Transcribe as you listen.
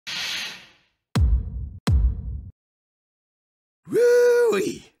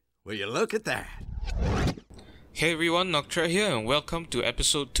Wowee! Will you look at that? Hey everyone, Noctra here and welcome to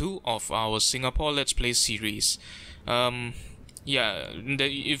episode 2 of our Singapore Let's Play series.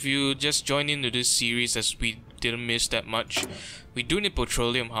 If you just joined into this series as we didn't miss that much, we do need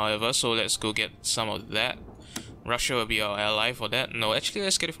petroleum however, so let's go get some of that. Russia will be our ally for that. No, actually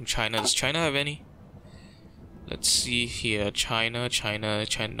let's get it from China. Does China have any? Let's see here. China.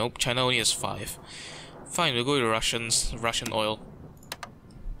 Nope, China only has 5. Fine, we'll go with Russian oil.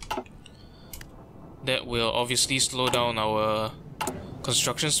 That will obviously slow down our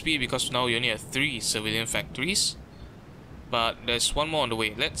construction speed because now we only have 3 civilian factories. But there's one more on the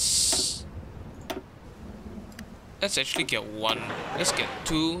way. Let's actually get one. Let's get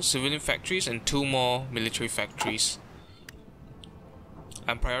 2 civilian factories and 2 more military factories.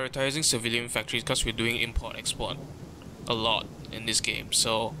 I'm prioritizing civilian factories because we're doing import-export a lot in this game.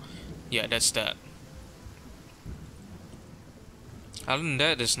 So yeah, that's that. Other than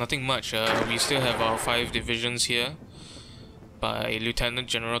that, there's nothing much. We still have our 5 divisions here by Lieutenant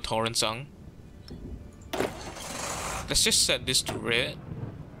General Torrance Ang. Let's just set this to red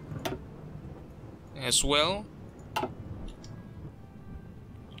as well.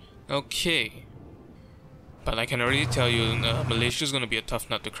 Okay, but I can already tell you, Malaysia is gonna be a tough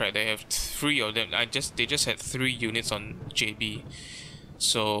nut to crack. They have 3 of them. They just had 3 units on JB,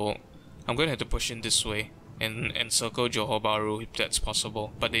 so I'm gonna have to push in this way and encircle Johor Bahru if that's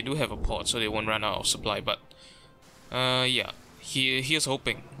possible. But they do have a port, so they won't run out of supply. But yeah, here's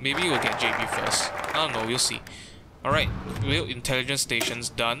hoping. Maybe we'll get JB first. I don't know. We'll see. All right, real intelligence stations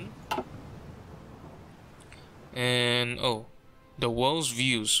done. And oh, the world's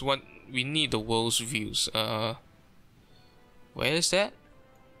views. What we need, the world's views. Where is that?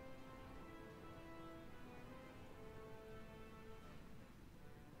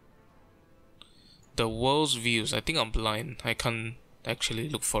 The world's views. I think I'm blind. I can't actually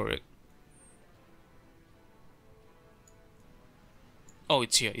look for it. Oh,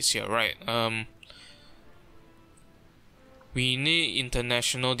 it's here. It's here. Right. We need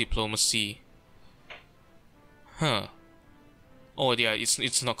international diplomacy. Huh. Oh yeah,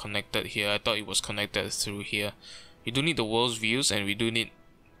 it's not connected here. I thought it was connected through here. We do need the world's views, and we do need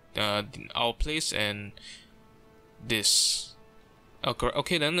our place and this.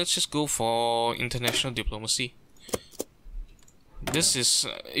 Okay, then let's just go for international diplomacy. This is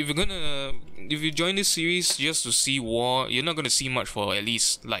if you join this series just to see war, you're not gonna see much for at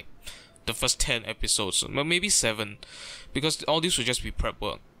least like the first 10 episodes, maybe 7, because all this will just be prep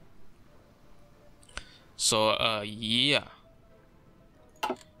work. So yeah.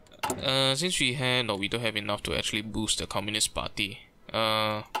 Since we don't have enough to actually boost the Communist Party.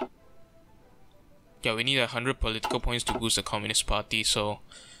 Yeah, we need 100 political points to boost the Communist Party, so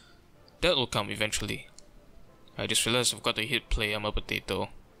that will come eventually. I just realized I've got to hit play. I'm a potato.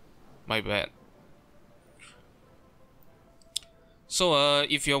 My bad. So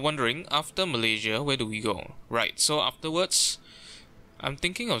if you're wondering, after Malaysia, where do we go? Right, so afterwards, I'm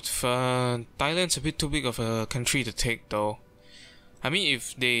thinking of Thailand's a bit too big of a country to take though. I mean,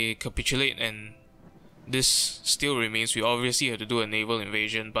 if they capitulate and this still remains, we obviously have to do a naval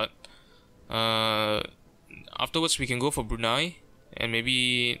invasion, but afterwards we can go for Brunei, and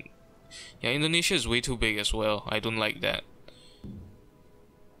maybe, yeah, Indonesia is way too big as well. I don't like that.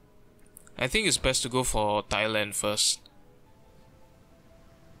 I think it's best to go for Thailand first.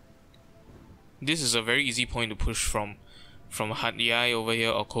 This is a very easy point to push from Hat Yai over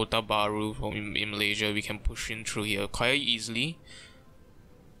here, or Kota Baru in Malaysia. We can push in through here quite easily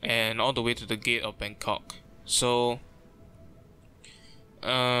and all the way to the gate of Bangkok. So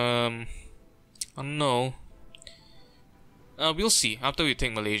I don't know. We'll see after we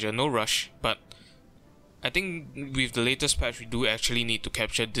take Malaysia. No rush, but I think with the latest patch we do actually need to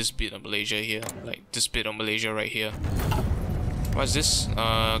capture this bit of Malaysia here, like this bit of Malaysia right here. What's this?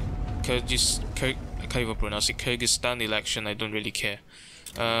 I can't even pronounce it. Kyrgyzstan election. I don't really care.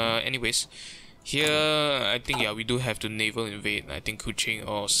 Anyways, here I think, yeah, we do have to naval invade. I think Kuching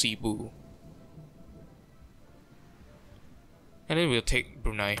or Cebu, and then we'll take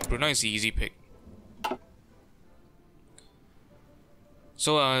Brunei. Brunei is the easy pick.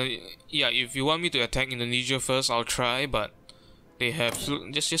 So yeah, if you want me to attack Indonesia first, I'll try, but they have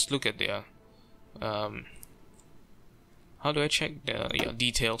just look at their how do I check the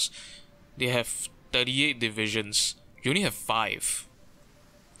details? They have 38 divisions. You only have 5.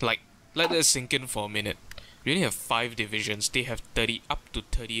 Like, let that sink in for a minute. We only have 5 divisions. They have up to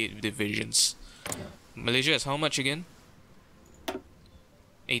 38 divisions. Malaysia is how much again?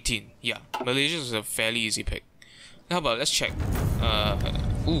 18. Yeah, Malaysia is a fairly easy pick. How about let's check.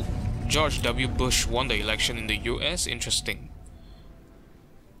 Ooh, George W. Bush won the election in the US. Interesting.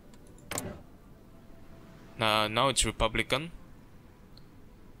 Now it's Republican.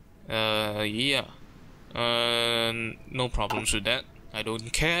 Yeah. No problems with that. I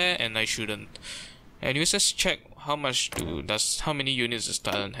don't care, and I shouldn't. Anyways, let's check how many units does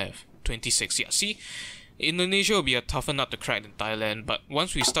Thailand have? 26. Yeah, see, Indonesia will be a tougher nut to crack than Thailand, but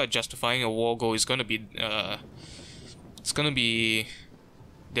once we start justifying a war goal, it's gonna be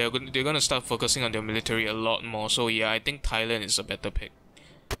they're gonna start focusing on their military a lot more. So yeah, I think Thailand is a better pick.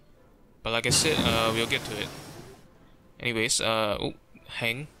 But like I said, we'll get to it. Anyways,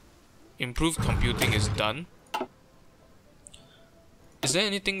 improved computing is done. Is there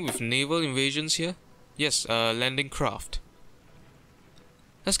anything with naval invasions here? Yes, landing craft.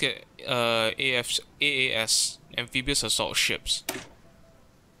 Let's get AAS, amphibious assault ships.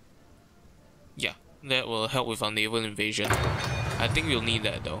 Yeah, that will help with our naval invasion. I think we'll need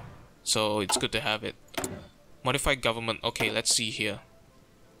that though, so it's good to have it. Modified government. Okay, let's see here.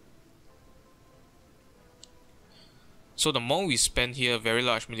 So the more we spend here, very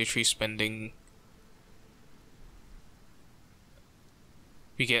large military spending,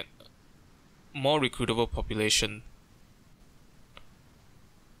 we get more recruitable population.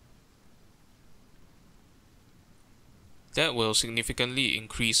 That will significantly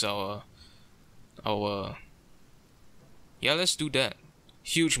increase our yeah, let's do that.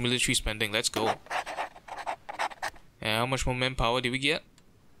 Huge military spending, let's go. And how much more manpower did we get?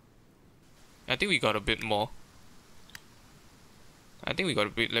 I think we got a bit more. I think we got a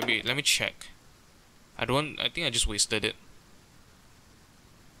bit. Let me check. I think I just wasted it.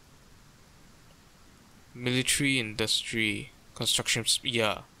 Military, industry, construction.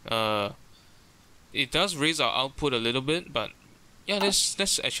 Yeah. It does raise our output a little bit, but yeah,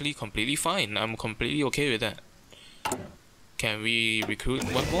 that's actually completely fine. I'm completely okay with that. Can we recruit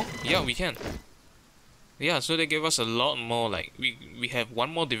one more? Yeah, we can. Yeah, so they gave us a lot more. Like we have one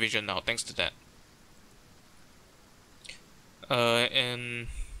more division now, thanks to that. And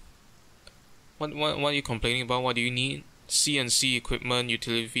what are you complaining about? What do you need? CNC equipment,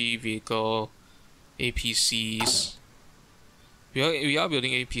 utility vehicle, APCs. We are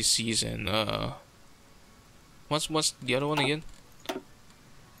building APCs and what's the other one again?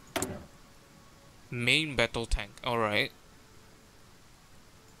 Main battle tank. All right.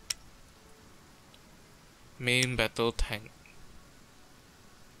 Main battle tank.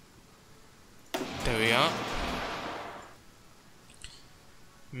 There we are.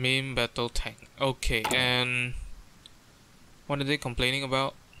 Main battle tank. Okay, and what are they complaining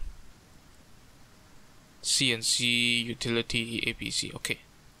about? CNC, utility, APC. Okay,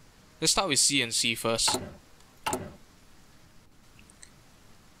 let's start with CNC first.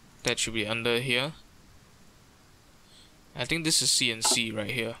 That should be under here. I think this is CNC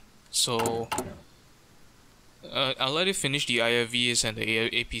right here. So I'll let it finish the IFVs and the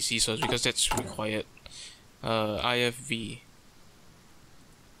APCs first because that's required. IFV.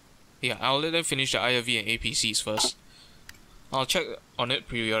 Yeah, I'll let them finish the IFV and APCs first. I'll check on it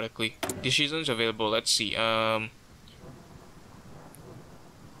periodically. Decisions available. Let's see. Yeah,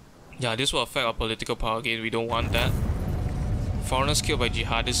 this will affect our political power again. We don't want that. Foreigners killed by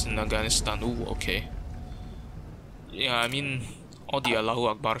jihadists in Afghanistan. Ooh, okay. Yeah, I mean, all the Allahu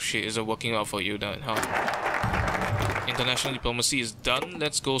Akbar shit isn't working out for you then, huh? International diplomacy is done.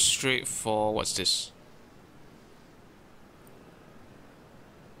 Let's go straight for what's this?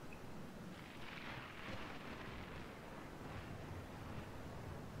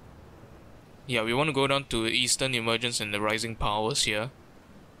 Yeah, we want to go down to Eastern Emergence and the Rising Powers here.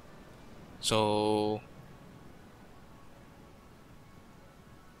 So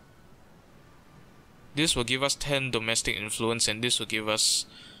this will give us 10 domestic influence and this will give us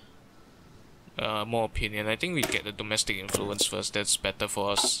more opinion. I think we get the domestic influence first. That's better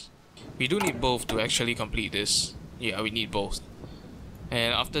for us. We do need both to actually complete this. Yeah, we need both.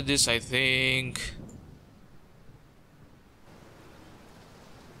 And after this, I think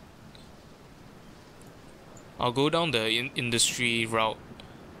I'll go down the industry route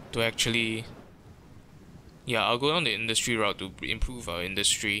to actually... Yeah, I'll go down the industry route to improve our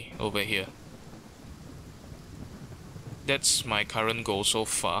industry over here. That's my current goal so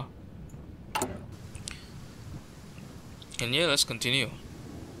far. And yeah, let's continue.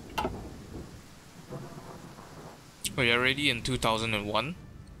 We are already in 2001,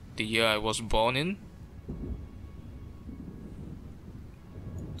 the year I was born in.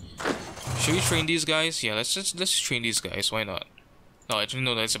 Should we train these guys? Yeah, let's train these guys. Why not? No, actually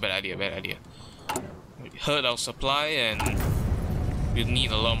no, that's a bad idea. Bad idea. We hurt our supply and we need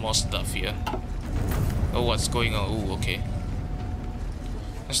a lot more stuff here. Oh, what's going on? Ooh, okay.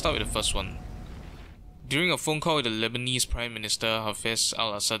 Let's start with the first one. During a phone call with the Lebanese Prime Minister Hafez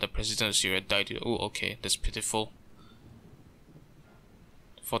al-Assad, the president of Syria, died. Oh, okay, that's pitiful.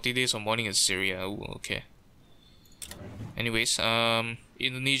 40 days of mourning in Syria. Oh, okay. Anyways,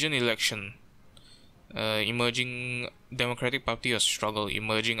 Indonesian election. Emerging Democratic Party of struggle.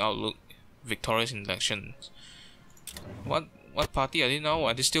 Emerging outlook. Victorious in elections. What party are they now?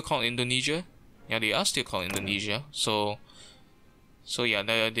 Are they still called Indonesia? Yeah, they are still called Indonesia. So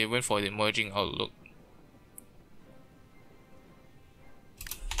yeah, they went for the emerging outlook.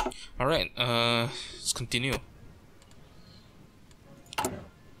 Alright, let's continue.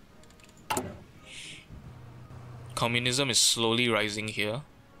 Communism is slowly rising here.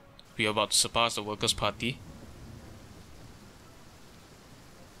 We are about to surpass the Workers' Party.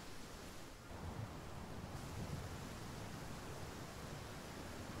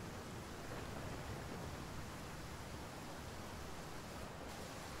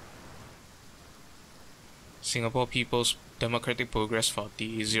 Singapore People's Democratic Progress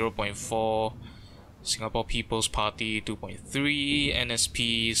Party 0.4, Singapore People's Party 2.3,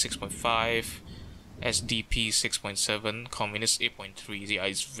 NSP 6.5, SDP 6.7, Communist 8.3. Yeah,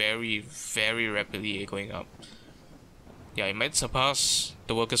 it's very rapidly going up. Yeah, it might surpass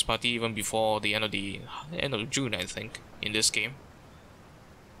the Workers' Party even before the end of June, I think, in this game.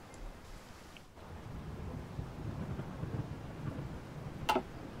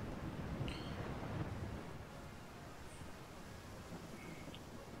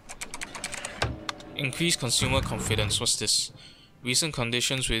 Increased consumer confidence. What's this? Recent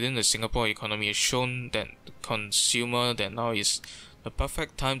conditions within the Singapore economy have shown that the consumer that now is the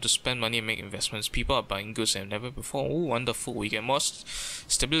perfect time to spend money and make investments. People are buying goods than never before. Oh, wonderful. We get more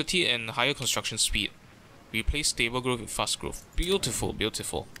stability and higher construction speed. Replace stable growth with fast growth. Beautiful,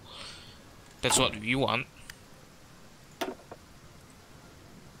 beautiful. That's what we want.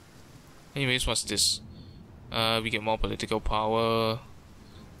 Anyways, what's this? We get more political power.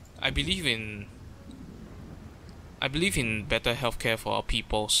 I believe in better healthcare for our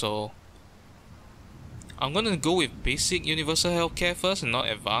people, so I'm gonna go with basic universal healthcare first and not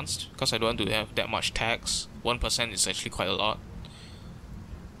advanced, because I don't want to have that much tax. 1% is actually quite a lot.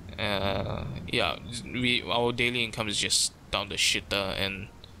 Yeah, our daily income is just down the shitter, and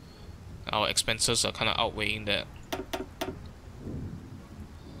our expenses are kind of outweighing that.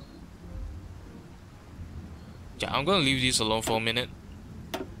 Yeah, I'm gonna leave these alone for a minute.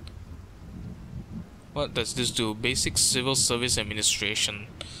 What does this do? Basic Civil Service Administration.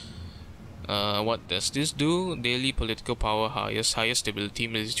 What does this do? Daily political power, higher stability,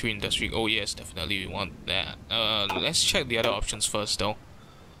 military industry. Oh yes, definitely we want that. Let's check the other options first though.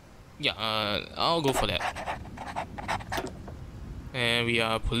 Yeah, I'll go for that. And we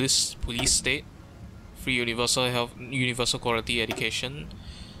are police state. Free universal health, universal quality education.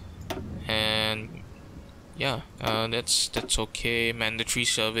 And yeah, that's okay. Mandatory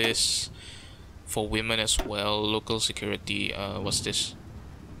service for women as well. Local security. What's this?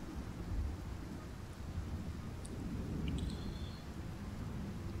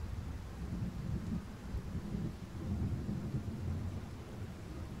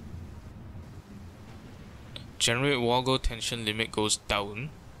 Generate Wargo tension limit goes down,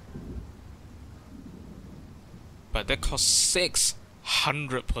 but that costs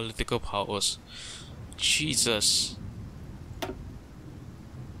 600 political powers. Jesus.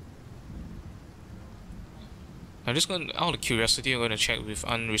 I'm just going, out of curiosity, I'm going to check with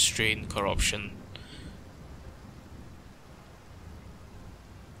unrestrained corruption.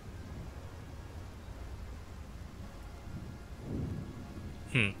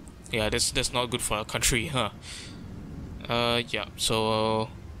 Yeah, that's not good for our country, huh? Yeah, so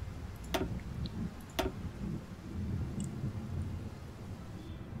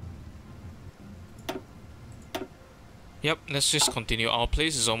yep, let's just continue. Our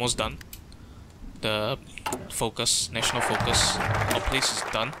place is almost done. The focus, national focus, our place is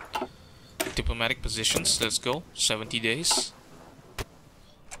done. Diplomatic positions, let's go. 70 days.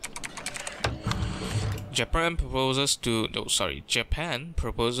 Japan proposes to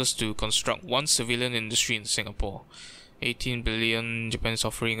construct one civilian industry in Singapore. 18 billion. Japan is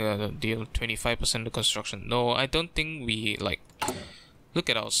offering a deal 25% of construction. No, I don't think we look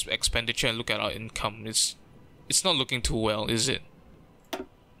at our expenditure and look at our income. It's not looking too well, is it?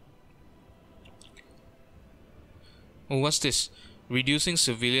 Oh, what's this? Reducing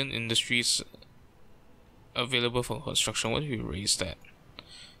civilian industries available for construction. What if we raise that?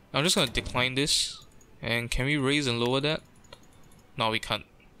 I'm just gonna decline this. And can we raise and lower that? No, we can't.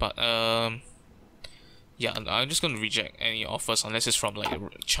 But yeah, I'm just gonna reject any offers unless it's from like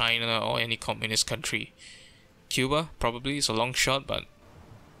China or any communist country. Cuba probably is a long shot, but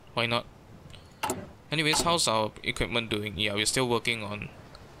why not? Anyways, how's our equipment doing? Yeah, we're still working on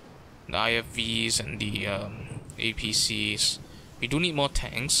the IFVs and the APCs. We do need more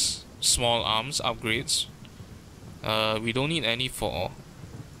tanks, small arms upgrades. We don't need any for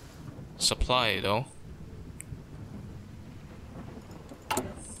supply though.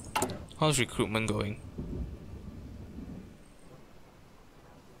 How's recruitment going?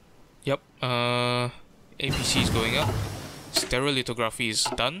 Yep, APC is going up. Stereolithography is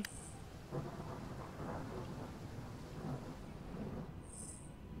done.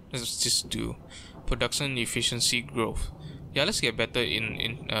 Let's just do production efficiency growth. Yeah, let's get better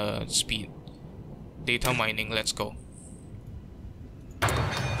in speed. Data mining, let's go.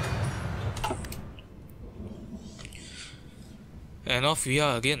 And off we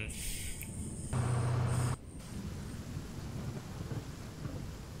are again.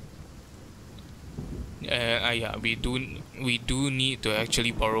 Yeah, we do need to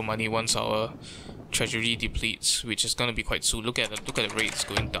actually borrow money once our treasury depletes, which is gonna be quite soon. Look at the rates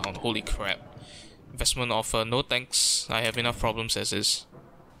going down. Holy crap! Investment offer, no thanks. I have enough problems as is.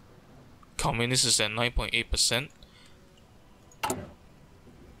 Communist is at 9.8%.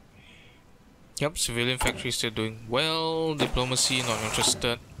 Yep, civilian factory still doing well. Diplomacy not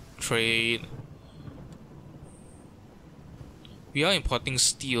interested. Trade. We are importing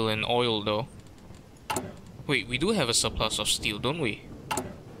steel and oil though. Wait, we do have a surplus of steel, don't we?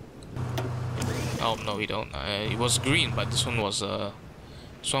 Oh no, we don't. It was green, but this one was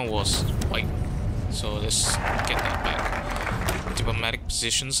white. So let's get that back. Diplomatic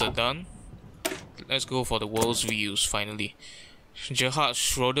positions are done. Let's go for the world's views finally. Gerhard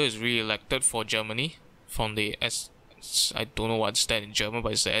Schroeder is re-elected for Germany from the I don't know what's that in German,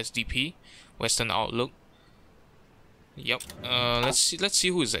 but it's the SDP, Western Outlook. Yep. Let's see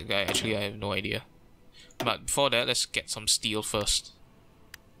who is that guy. Actually, I have no idea. But before that, let's get some steel first.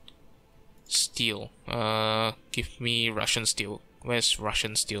 Steel. Give me Russian steel. Where's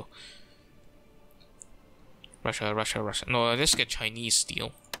Russian steel? Russia. No, let's get Chinese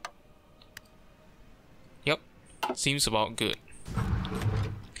steel. Yep. Seems about good.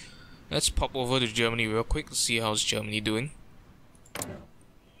 Let's pop over to Germany real quick to see how's Germany doing.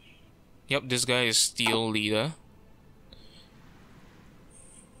 Yep, this guy is steel leader.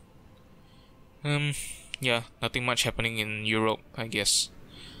 Yeah, nothing much happening in Europe, I guess.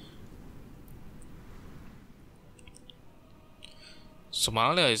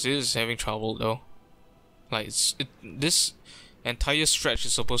 Somalia is having trouble though. Like this entire stretch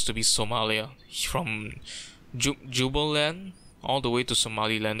is supposed to be Somalia, from Jubaland all the way to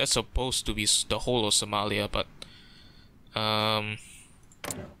Somaliland. That's supposed to be the whole of Somalia, but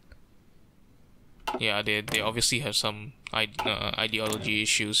yeah, they obviously have some ideology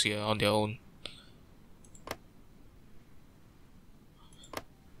issues here on their own.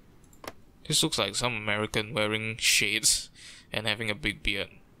 This looks like some American wearing shades and having a big beard.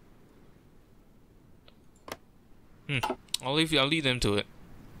 I'll leave them to it.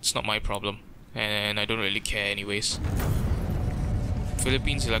 It's not my problem, and I don't really care anyways.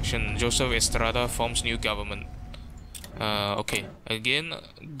 Philippines election. Joseph Estrada forms new government. Okay. Again,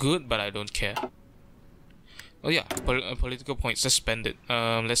 good, but I don't care. Oh yeah, political points. Let's spend it.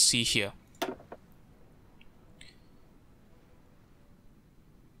 Let's see here.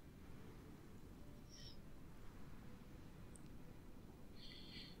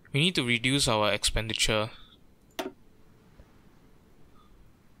 We need to reduce our expenditure.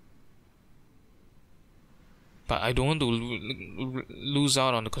 But I don't want to lose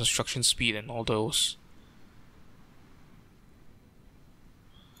out on the construction speed and all those.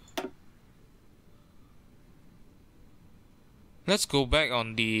 Let's go back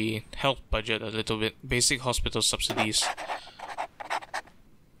on the health budget a little bit. Basic hospital subsidies.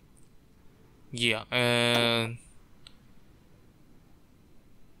 Yeah, and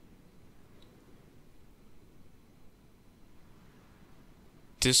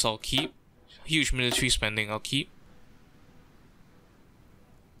this I'll keep. Huge military spending I'll keep.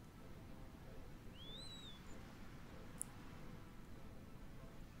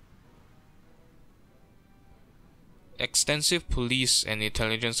 Extensive police and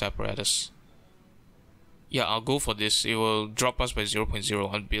intelligence apparatus. Yeah, I'll go for this. It will drop us by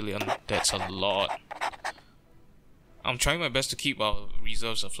 0.01 billion. That's a lot. I'm trying my best to keep our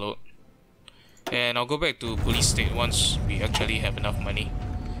reserves afloat. And I'll go back to police state once we actually have enough money.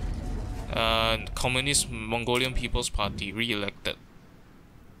 Communist Mongolian People's Party re-elected.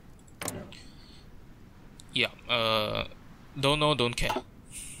 Yeah, don't know, don't care.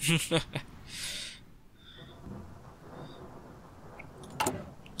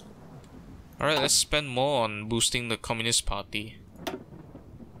 Alright, let's spend more on boosting the Communist Party.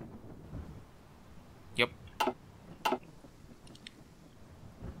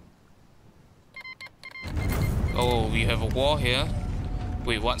 we have a war here.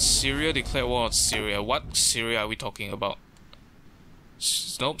 Wait, what? Syria declared war on Syria. What Syria are we talking about?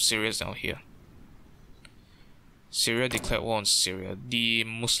 Nope, Syria's down here. Syria declared war on Syria. The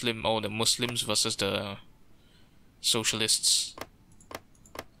Muslims versus the socialists.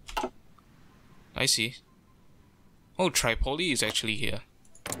 I see. Oh, Tripoli is actually here.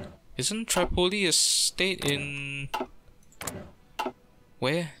 Isn't Tripoli a state in...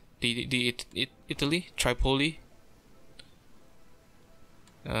 where? Italy? Tripoli?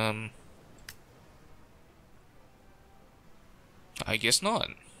 I guess not.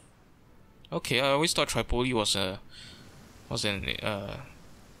 Okay, I always thought Tripoli was an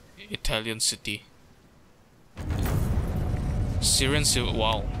Italian city. Syrian civil...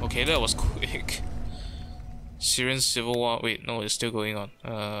 wow, okay, that was quick. Syrian civil war... wait, no, it's still going on.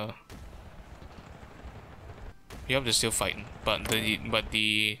 Yep, they're still fighting, but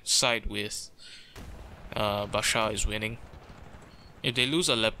the side with Bashar is winning. If they lose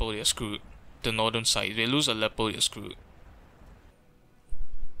Aleppo, they're screwed. The northern side, if they lose Aleppo, they're screwed.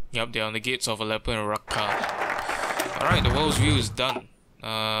 Yep, they're on the gates of Aleppo and Raqqa. Alright, the world's view is done.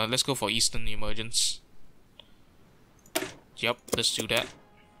 Let's go for Eastern emergence. Yep, let's do that.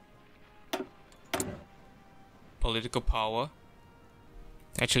 Political power.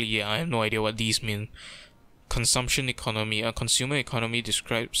 Actually, yeah, I have no idea what these mean. Consumption economy. A consumer economy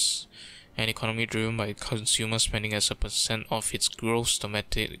describes an economy driven by consumer spending as a percent of its gross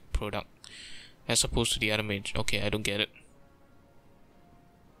domestic product, as opposed to the other major. Okay, I don't get it.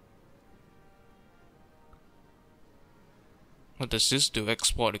 What does this do?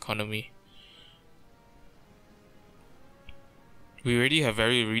 Export economy. We already have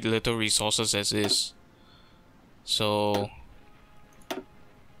very little resources as is. So...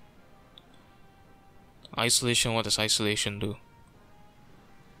 isolation, what does isolation do?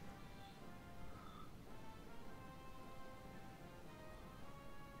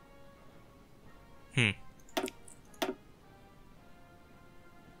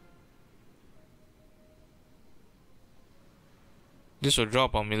 This will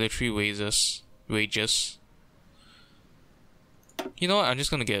drop our military wages. You know what, I'm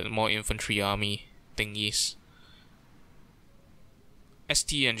just gonna get more infantry army thingies.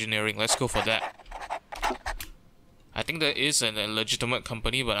 ST engineering, let's go for that. I think that is a legitimate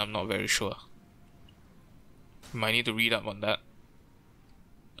company, but I'm not very sure. Might need to read up on that.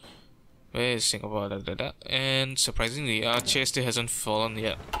 Where is Singapore? And surprisingly, our chair still hasn't fallen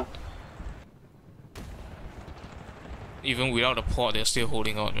yet. Even without a port, they're still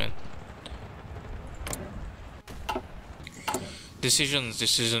holding on, man.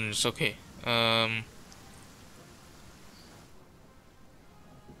 Decisions, okay.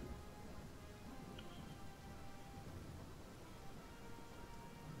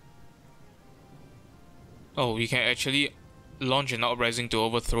 Oh, we can actually launch an uprising to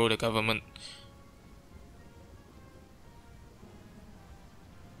overthrow the government.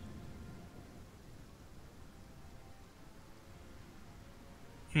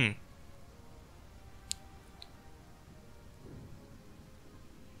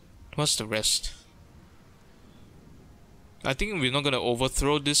 What's the rest? I think we're not gonna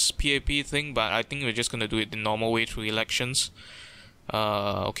overthrow this PAP thing, but I think we're just gonna do it the normal way through elections.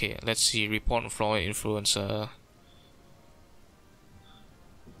 Okay, let's see. Report on floor influencer.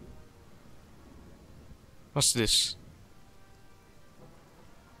 What's this?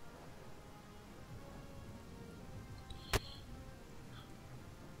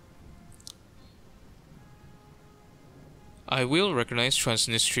 I will recognize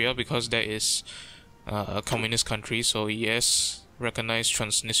Transnistria because that is a communist country, so yes, recognize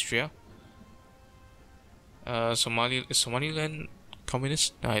Transnistria. Somaliland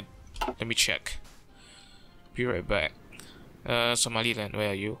communist? Let me check. Be right back. Somaliland,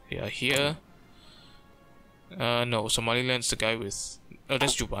 where are you? Yeah, here. No, Somaliland's the guy with... oh,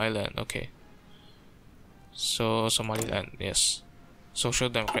 that's Jubaland, okay. So, Somaliland, yes. Social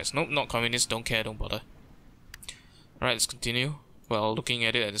Democrats. Nope, not communists, don't care, don't bother. Alright, let's continue. Well, looking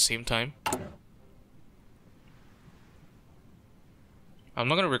at it at the same time. I'm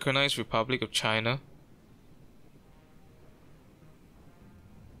not gonna recognize Republic of China.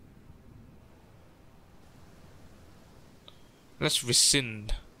 Let's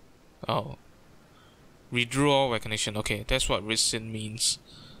rescind. Oh. Withdraw recognition. Okay, that's what rescind means.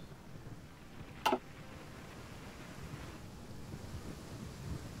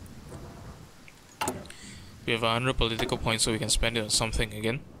 We have 100 political points, so we can spend it on something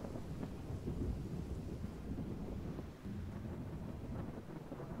again.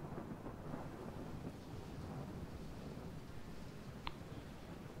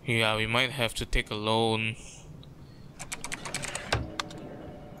 Yeah, we might have to take a loan.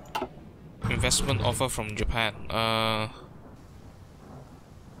 investment offer from Japan.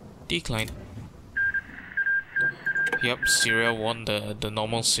 Decline. Yep, Syria won the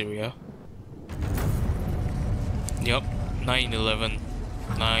normal Syria. Yep, 9/11.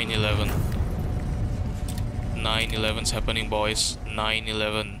 9/11. 9/11's happening, boys.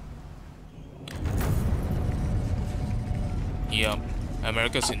 9/11. Yep,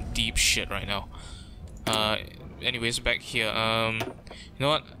 America's in deep shit right now. Anyways, back here. You know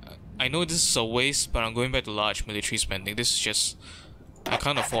what? I know this is a waste, but I'm going back to large military spending. This is just, I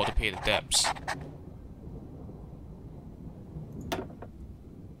can't afford to pay the debts.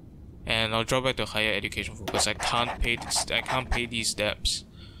 And I'll drop back to higher education focus. I can't pay these debts.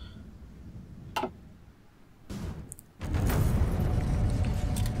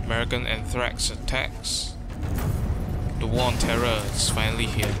 American anthrax attacks. The war on terror is finally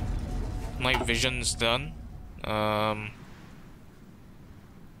here. Night vision is done.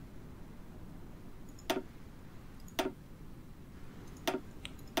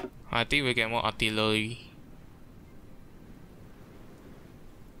 I think we get more artillery.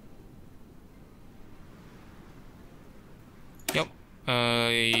 Yep.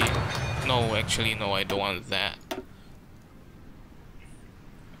 No, actually, no, I don't want that.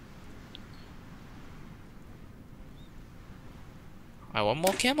 I want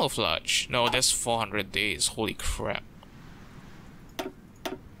more camouflage. No, that's 400 days. Holy crap.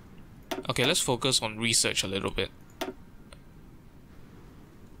 Okay, let's focus on research a little bit.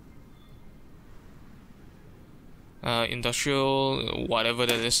 Industrial, whatever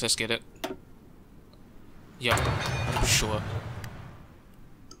that is, let's get it. Yep, I'm sure.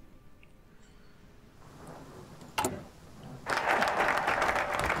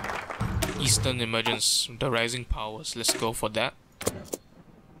 Eastern emergence, the rising powers, let's go for that.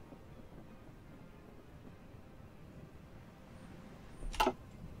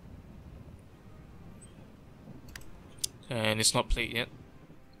 And it's not played yet.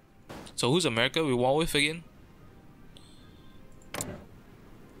 So who's America we war with again?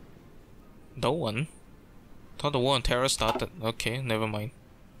 No one. Thought the war on terror started. Okay, never mind.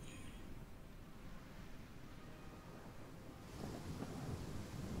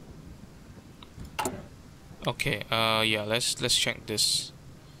 Okay, yeah, let's check this.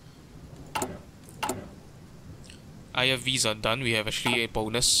 IFVs are done. We have actually a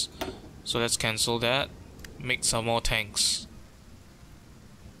bonus, so let's cancel that. Make some more tanks.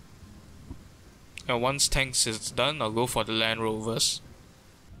 And once tanks is done, I'll go for the Land Rovers.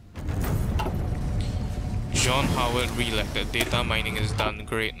 John Howard re-elected. Data mining is done.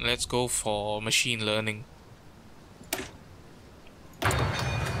 Great. Let's go for machine learning.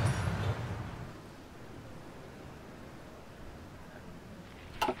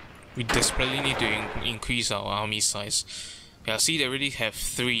 We desperately need to increase our army size. Yeah, see, they already have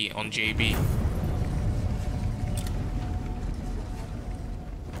 3 on JB.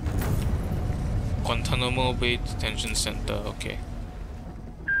 Guantanamo Bay Detention Center, okay.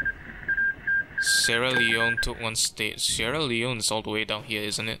 Sierra Leone took 1 state. Sierra Leone is all the way down here,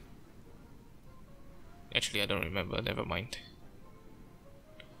 isn't it? Actually, I don't remember, never mind.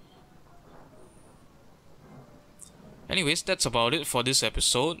 Anyways, that's about it for this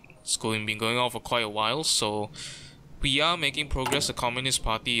episode. It's been going on for quite a while, so we are making progress. The Communist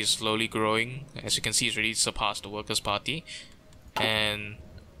Party is slowly growing. As you can see, it's already surpassed the Workers' Party. And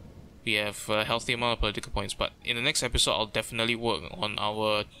we have a healthy amount of political points. But in the next episode, I'll definitely work on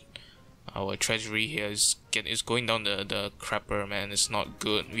our treasury here. It's going down the crapper, man. It's not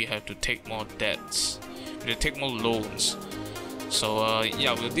good. We have to take more debts. We have to take more loans. So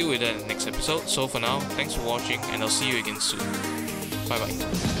yeah, we'll deal with that in the next episode. So for now, thanks for watching, and I'll see you again soon. Bye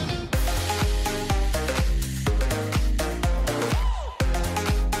bye.